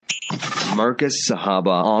Marcus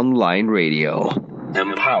Sahaba Online Radio,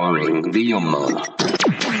 empowering the Ummah.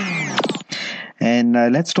 And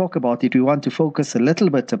let's talk about it. We want to focus a little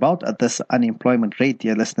bit about this unemployment rate,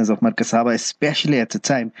 dear listeners of Marcus Sahaba, especially at a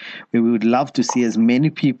time where we would love to see as many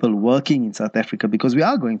people working in South Africa, because we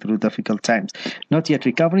are going through difficult times, not yet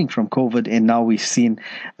recovering from COVID. And now we've seen,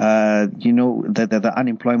 the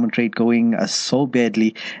unemployment rate going so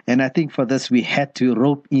badly. And I think for this, we had to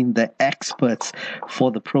rope in the experts for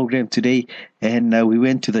the program today. And we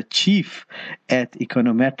went to the chief at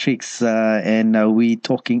Econometrix, and we're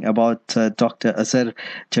talking about Dr. Azar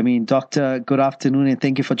Jammine. Doctor, good afternoon, and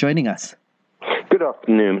thank you for joining us. Good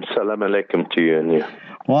afternoon. Salam alaikum to you and you.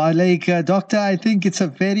 Well, Doctor, I think it's a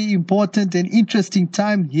very important and interesting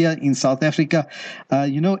time here in South Africa.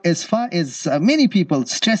 As far as many people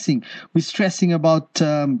we're stressing about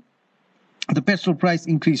the petrol price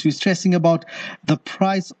increase. We're stressing about the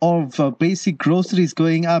price of basic groceries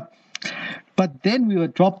going up. But then we were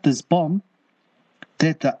dropped this bomb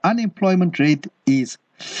that the unemployment rate is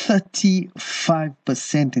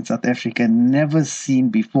 35% in South Africa, never seen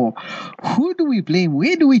before. Who do we blame?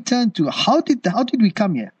 Where do we turn to? How did we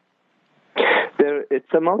come here?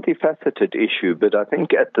 It's a multifaceted issue, but I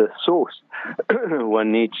think at the source,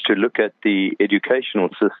 one needs to look at the educational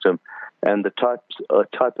system and the type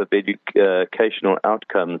of educational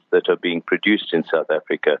outcomes that are being produced in South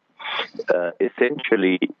Africa.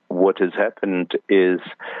 Essentially, what has happened is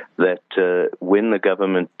that when the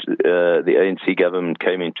government, the ANC government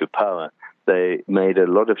came into power, they made a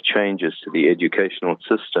lot of changes to the educational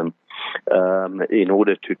system in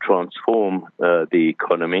order to transform the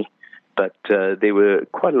economy. But there were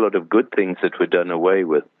quite a lot of good things that were done away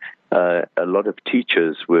with. A lot of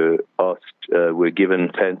teachers were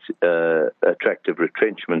given fancy, attractive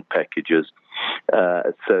retrenchment packages,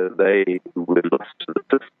 so they were lost to the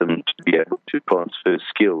system to be able to transfer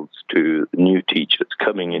skills to new teachers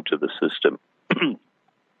coming into the system.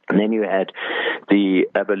 And then you had the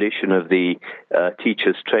abolition of the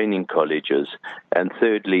teachers' training colleges. And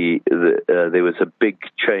thirdly, there was a big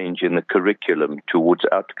change in the curriculum towards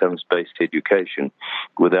outcomes-based education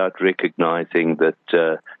without recognizing that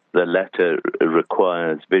the latter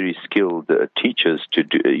requires very skilled teachers to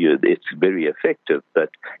do. It's very effective, but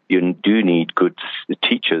you do need good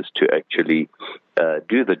teachers to actually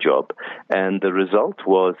do the job. And the result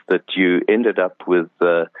was that you ended up with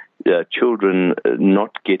children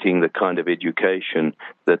not getting the kind of education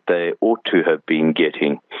that they ought to have been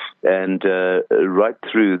getting. And right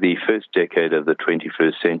through the first decade of the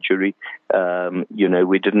 21st century,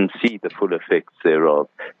 we didn't see the full effects thereof.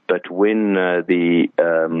 But when in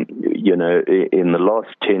the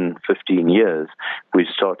last 10, 15 years, we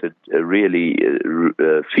started really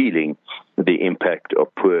feeling the impact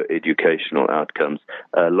of poor educational outcomes.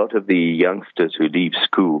 A lot of the youngsters who leave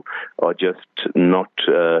school are just not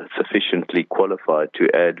sufficiently qualified to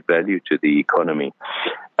add value to the economy.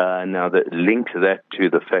 Now, link that to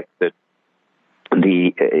the fact that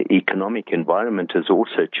the economic environment has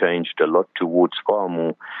also changed a lot towards far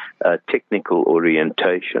more technical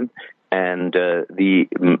orientation. And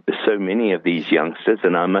so many of these youngsters,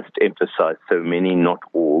 and I must emphasize so many, not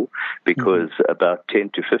all, because about 10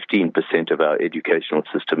 to 15% of our educational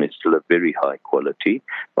system is still of very high quality.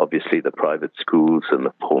 Obviously, the private schools and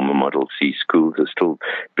the former Model C schools are still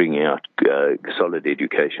bringing out solid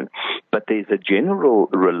education. But there's a general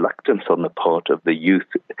reluctance on the part of the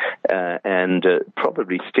youth, and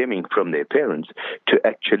probably stemming from their parents, to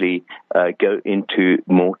actually go into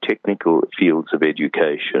more technical fields of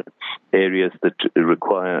education. Areas that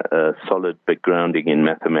require a solid backgrounding in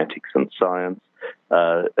mathematics and science.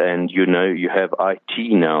 And you have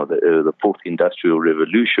IT now, the fourth industrial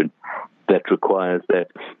revolution, that requires that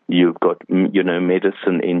you've got,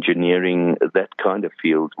 medicine, engineering, that kind of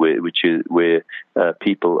field where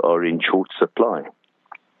people are in short supply.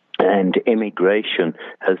 And immigration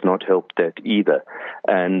has not helped that either.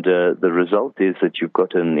 And the result is that you've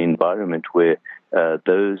got an environment where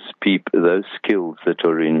those skills that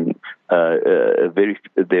are in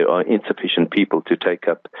there are insufficient people to take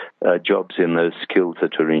up jobs in those skills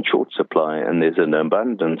that are in short supply, and there's an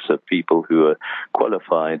abundance of people who are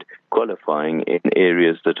qualifying in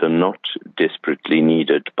areas that are not desperately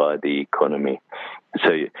needed by the economy.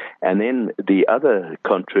 So, and then the other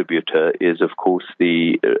contributor is, of course,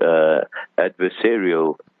 the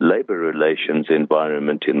adversarial labor relations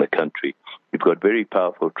environment in the country. You've got very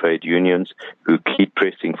powerful trade unions who keep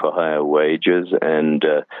pressing for higher wages, and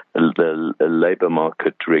the labor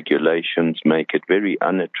market regulations make it very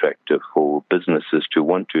unattractive for businesses to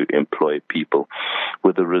want to employ people.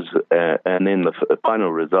 And then the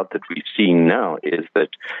final result that we've seen now is that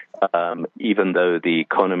even though the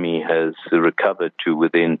economy has recovered to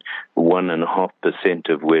within 1.5%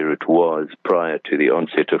 of where it was prior to the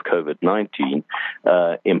onset of COVID-19,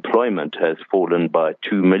 employment has fallen by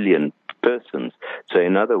 2 million persons. So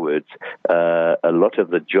in other words, a lot of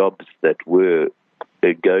the jobs that were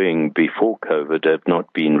going before COVID have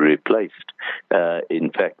not been replaced.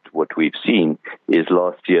 In fact, what we've seen is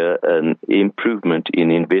last year an improvement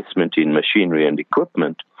in investment in machinery and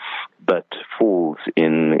equipment, but falls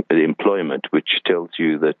in employment, which tells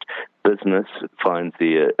you that business finds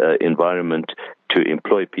the environment to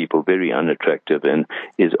employ people very unattractive and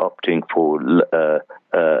is opting for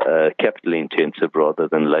capital-intensive rather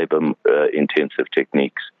than labor-intensive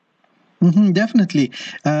techniques. Definitely.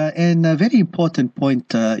 And a very important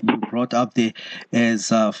point you brought up there as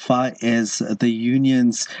far as the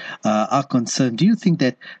unions are concerned. Do you think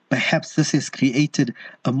that perhaps this has created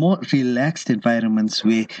a more relaxed environment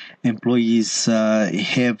where employees say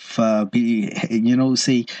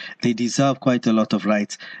they deserve quite a lot of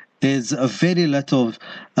rights? There's a very lot of,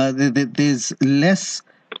 there's less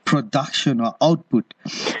production or output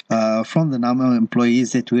from the number of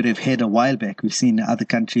employees that we would have had a while back. We've seen other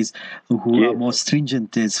countries who are more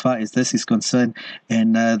stringent as far as this is concerned,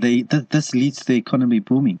 and this leads to the economy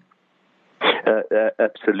booming.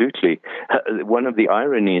 Absolutely. One of the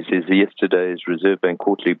ironies is yesterday's Reserve Bank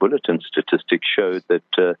quarterly bulletin statistics showed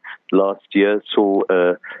that last year saw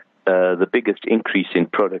the biggest increase in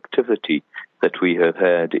productivity that we have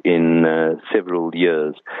had in several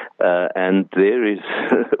years. And there is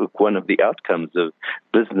one of the outcomes of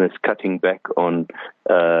business cutting back on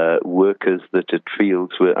workers that it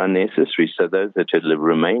feels were unnecessary. So those that are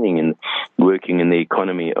remaining and working in the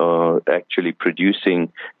economy are actually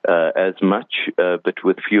producing as much, but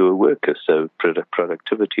with fewer workers. So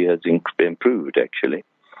productivity has improved, actually.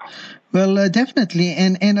 Well, definitely.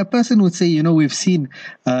 And a person would say, we've seen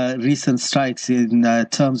recent strikes in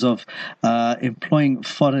terms of employing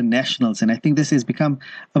foreign nationals. And I think this has become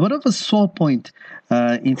a bit of a sore point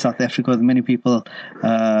in South Africa, with many people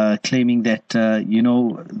claiming that,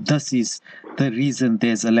 this is the reason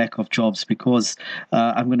there's a lack of jobs, because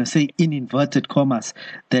I'm going to say in inverted commas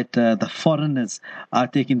that the foreigners are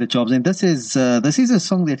taking the jobs. And this is a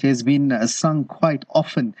song that has been sung quite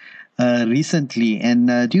often recently. And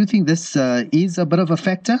do you think this is a bit of a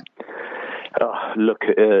factor? Look,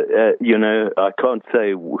 I can't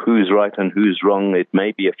say who's right and who's wrong. It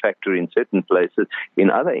may be a factor in certain places. In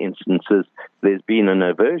other instances, there's been an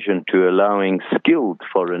aversion to allowing skilled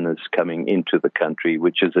foreigners coming into the country,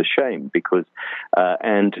 which is a shame, because,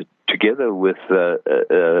 and together with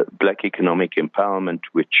black economic empowerment,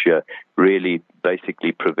 which really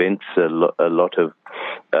basically prevents a lot of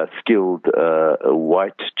skilled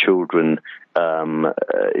white children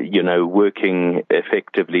working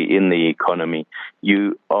effectively in the economy,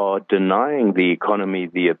 you are denying the economy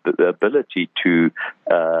the ability to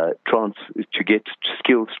get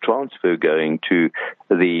skills transfer going to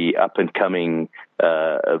the up and coming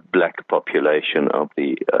black population of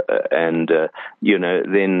the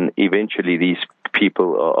then eventually these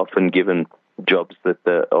people are often given jobs that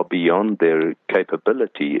are beyond their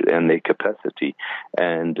capability and their capacity,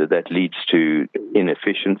 and that leads to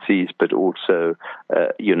inefficiencies, but also,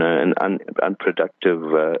 an unproductive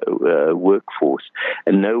workforce.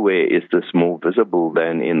 And nowhere is this more visible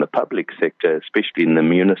than in the public sector, especially in the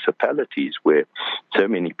municipalities, where so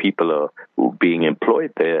many people are being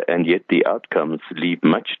employed there, and yet the outcomes leave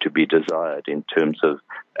much to be desired in terms of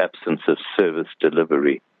absence of service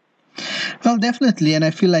delivery. Well, definitely, and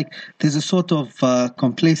I feel like there's a sort of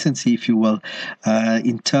complacency, if you will,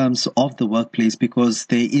 in terms of the workplace, because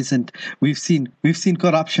there isn't. We've seen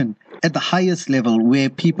corruption at the highest level, where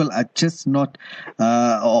people are just not,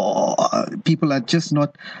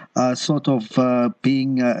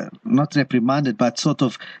 being not reprimanded, but sort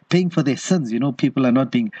of paying for their sins. People are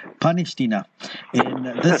not being punished enough, and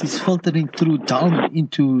this is filtering through down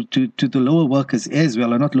into to the lower workers as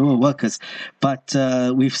well, or not lower workers, but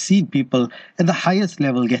we've seen people at the highest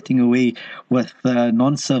level getting away with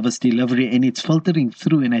non-service delivery, and it's filtering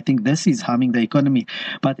through, and I think this is harming the economy.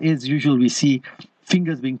 But as usual, we see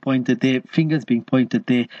fingers being pointed there,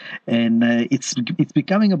 and it's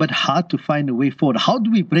becoming a bit hard to find a way forward. How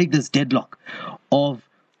do we break this deadlock of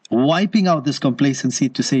wiping out this complacency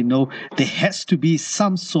to say, no, there has to be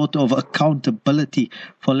some sort of accountability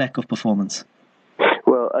for lack of performance?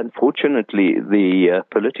 Well, unfortunately, the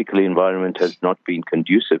political environment has not been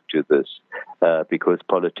conducive to this because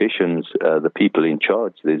politicians, the people in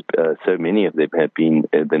charge, there's so many of them have been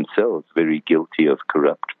themselves very guilty of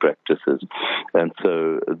corrupt practices. And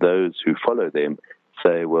so those who follow them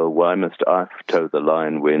say, well, why must I toe the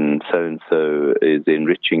line when so-and-so is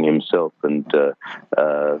enriching himself and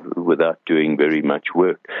without doing very much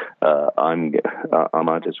work? I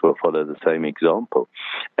might as well follow the same example.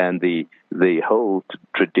 And the whole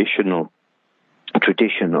tradition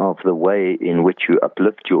of the way in which you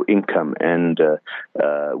uplift your income and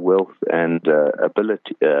wealth and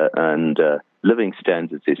ability and living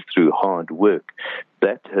standards is through hard work.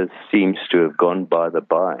 That seems to have gone by the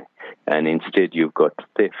by, and instead you've got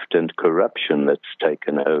theft and corruption that's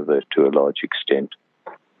taken over to a large extent.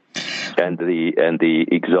 And the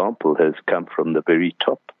example has come from the very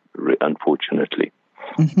top, unfortunately.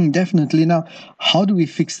 Mm-hmm, definitely. Now, how do we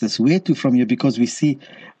fix this? Where to from here? Because we see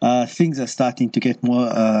things are starting to get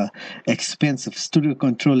more expensive. Studio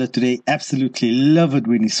controller today absolutely loved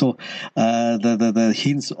when he saw the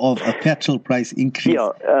hints of a petrol price increase. Yeah,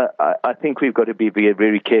 I think we've got to be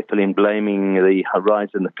very careful in blaming the rise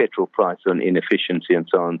in the petrol price on inefficiency and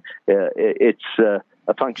so on. It's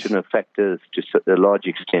a function of factors to a large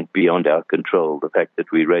extent beyond our control. The fact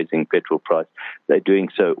that we're raising petrol price, they're doing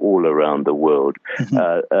so all around the world.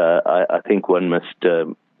 Mm-hmm. I think one must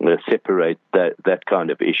separate that kind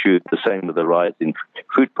of issue. The same with the rise in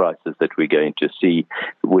food prices that we're going to see,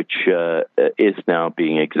 which is now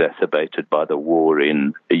being exacerbated by the war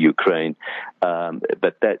in Ukraine.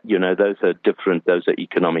 But that, those are different. Those are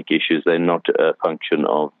economic issues. They're not a function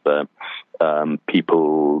of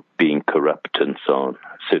people being corrupt and so on.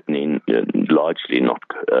 Certainly, largely not.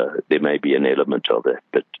 There may be an element of it,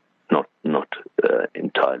 but not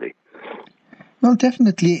entirely. Well,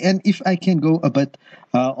 definitely. And if I can go a bit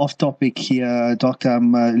off topic here, Doctor,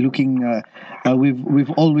 I'm looking.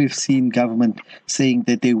 We've always seen government saying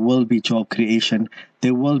that there will be job creation.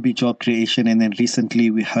 There will be job creation, and then recently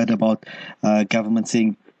we heard about government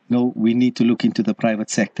saying, no, we need to look into the private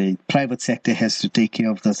sector. Private sector has to take care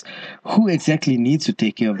of this. Who exactly needs to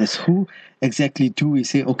take care of this? Who exactly do we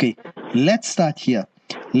say, okay, let's start here.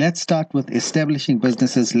 Let's start with establishing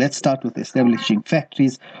businesses. Let's start with establishing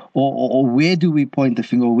factories. Or where do we point the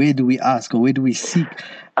finger? Or where do we ask? Or where do we seek?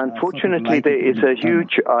 Unfortunately, there is a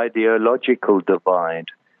huge ideological divide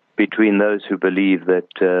between those who believe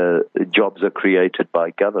that jobs are created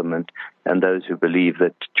by government and those who believe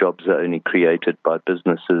that jobs are only created by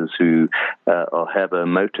businesses who have a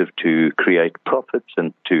motive to create profits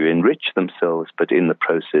and to enrich themselves, but in the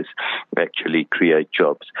process actually create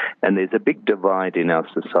jobs. And there's a big divide in our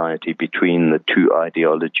society between the two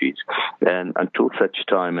ideologies. And until such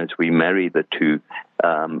time as we marry the two,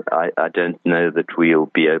 I don't know that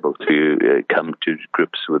we'll be able to come to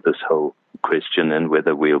grips with this whole question and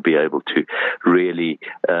whether we'll be able to really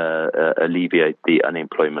alleviate the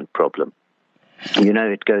unemployment problem.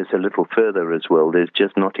 It goes a little further as well. There's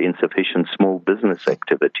just not insufficient small business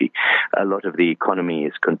activity. A lot of the economy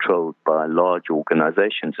is controlled by large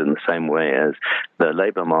organizations in the same way as the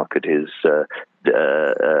labor market is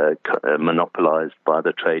monopolized by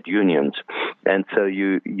the trade unions. And so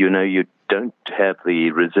you don't have the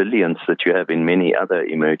resilience that you have in many other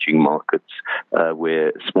emerging markets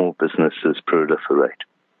where small businesses proliferate.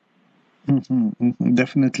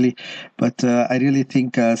 Definitely. But I really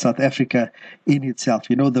think South Africa in itself,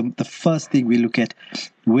 the first thing we look at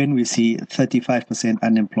when we see 35%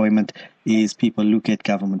 unemployment is people look at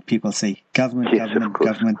government. People say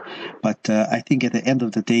government. But I think at the end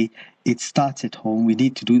of the day, it starts at home. We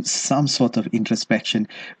need to do some sort of introspection.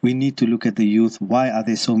 We need to look at the youth. Why are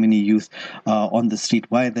there so many youth on the street?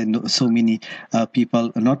 Why are there so many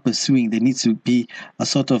people not pursuing? There needs to be a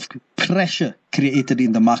sort of pressure created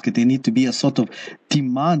in the market. There needs to be a sort of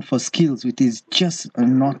demand for skills, which is just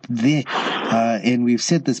not there. And we've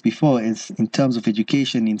said this before, is in terms of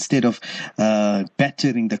education, instead of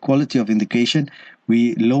bettering the quality of education,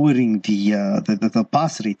 we're lowering the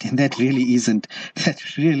pass rate, and that really isn't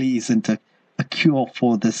a cure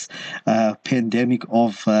for this pandemic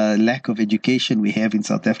of lack of education we have in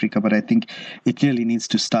South Africa. But I think it really needs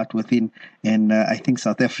to start within, and I think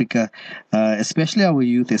South Africa, especially our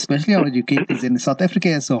youth, especially our educators, and South Africa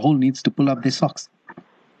as a whole needs to pull up their socks.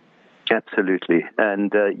 Absolutely.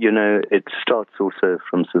 And, it starts also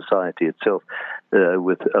from society itself.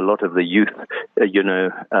 With a lot of the youth,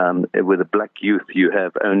 with the black youth, you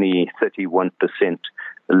have only 31%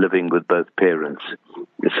 living with both parents.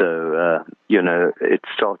 So, it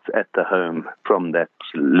starts at the home from that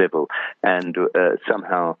level. And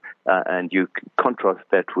somehow, and you contrast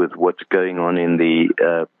that with what's going on in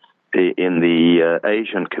the in the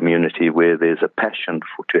Asian community where there's a passion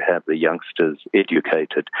to have the youngsters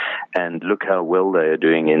educated, and look how well they are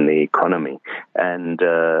doing in the economy. And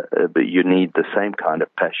but you need the same kind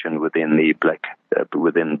of passion within the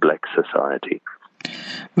black society.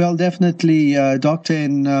 Well, definitely, Doctor,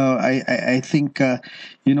 and I think,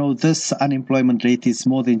 this unemployment rate is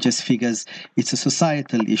more than just figures. It's a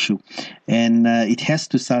societal issue, and it has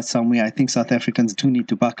to start somewhere. I think South Africans do need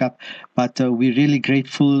to buck up, but we're really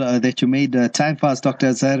grateful that you made time for us, Dr.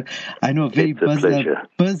 Azar. I know a very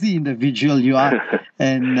busy individual you are,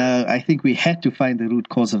 and I think we had to find the root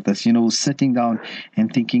cause of this, sitting down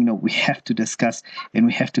and thinking, no, we have to discuss and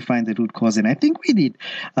we have to find the root cause, and I think we did.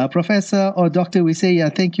 Professor or Doctor, we say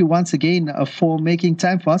thank you once again for making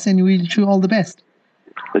time for us, and we wish you all the best.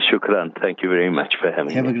 Shukran. Thank you very much for having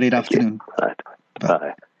me. Have a great afternoon. Right.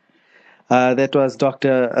 Bye. That was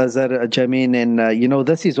Dr. Azar Jammine, and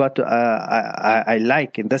this is what I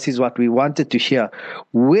like, and this is what we wanted to hear.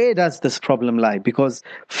 Where does this problem lie? Because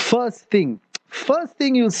first thing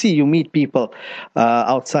you'll see, you meet people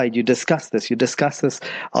outside, you discuss this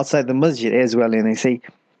outside the masjid as well, and they say,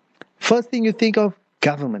 first thing you think of,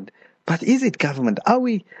 government. But is it government? Are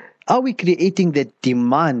we creating the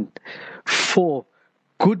demand for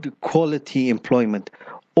good quality employment,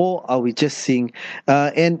 or are we just seeing?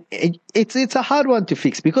 And it's a hard one to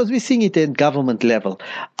fix, because we're seeing it at government level.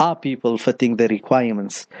 Are people fitting the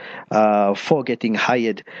requirements for getting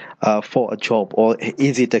hired for a job, or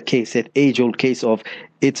is it that age-old case of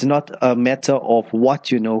it's not a matter of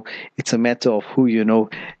what you know, it's a matter of who you know,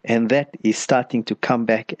 and that is starting to come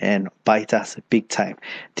back and bite us big time,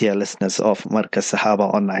 dear listeners of Markaz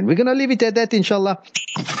Sahaba Online. We're going to leave it at that, inshallah.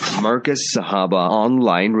 Markaz Sahaba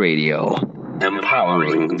Online Radio,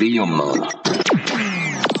 empowering the Ummah.